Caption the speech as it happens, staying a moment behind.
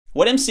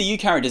What MCU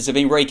characters have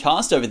been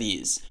recast over the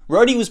years?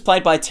 Rhodey was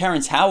played by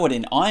Terrence Howard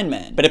in Iron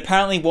Man, but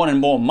apparently wanted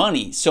more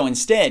money, so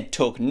instead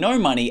took no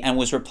money and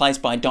was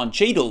replaced by Don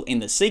Cheadle in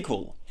the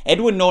sequel.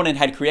 Edward Norton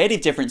had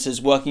creative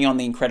differences working on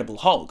The Incredible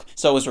Hulk,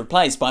 so was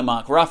replaced by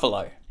Mark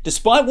Ruffalo.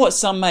 Despite what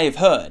some may have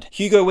heard,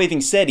 Hugo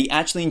Weaving said he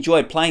actually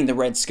enjoyed playing the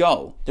Red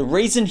Skull. The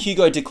reason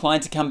Hugo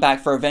declined to come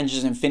back for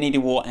Avengers Infinity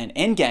War and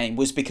Endgame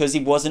was because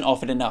he wasn't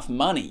offered enough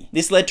money.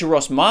 This led to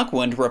Ross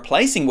Marquand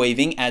replacing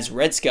Weaving as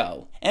Red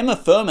Skull. Emma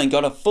Fuhrmann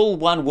got a full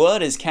one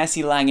word as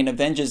Cassie Lang in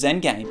Avengers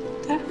Endgame,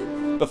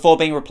 before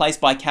being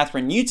replaced by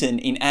Kathryn Newton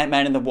in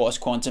Ant-Man and the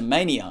Wasp: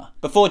 Quantumania.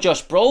 Before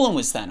Josh Brolin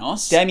was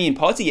Thanos, Damion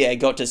Poitier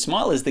got to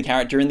smile as the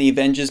character in the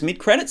Avengers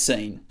mid-credits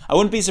scene. I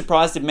wouldn't be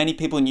surprised if many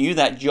people knew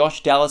that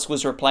Josh Dallas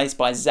was replaced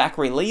by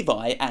Zachary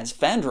Levi as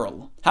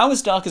Fandral. Howard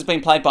Stark has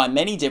been played by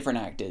many different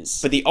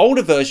actors, but the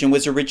older version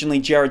was originally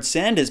Gerard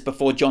Sanders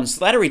before John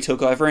Slattery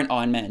took over in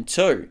Iron Man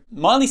 2.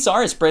 Miley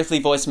Cyrus briefly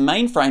voiced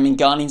Mainframe in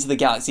Guardians of the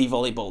Galaxy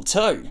Volleyball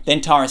 2.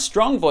 Then Tara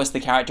Strong voiced the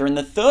character in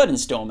the third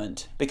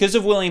installment. Because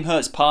of William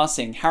Hurt's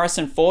passing,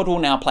 Harrison Ford will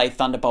now play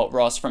Thunderbolt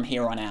Ross from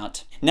here on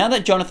out. Now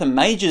that Jonathan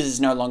Majors is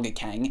no longer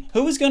Kang,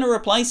 who is going to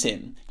replace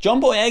him?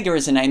 John Boyega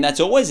is a name that's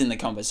always in the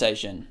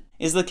conversation.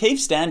 Is Lakeith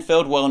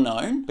Stanfield well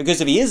known?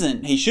 Because if he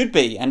isn't, he should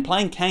be, and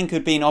playing Kang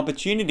could be an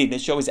opportunity to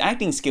show his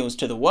acting skills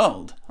to the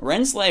world.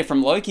 Renslayer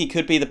from Loki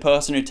could be the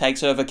person who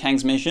takes over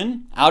Kang's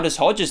mission. Aldous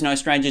Hodge is no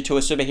stranger to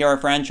a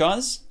superhero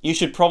franchise. You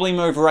should probably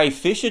move Ray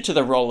Fisher to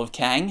the role of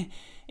Kang.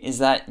 Is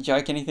that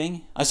joke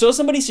anything? I saw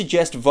somebody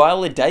suggest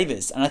Viola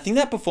Davis, and I think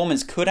that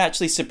performance could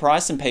actually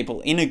surprise some people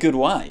in a good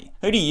way.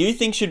 Who do you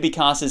think should be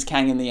cast as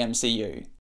Kang in the MCU?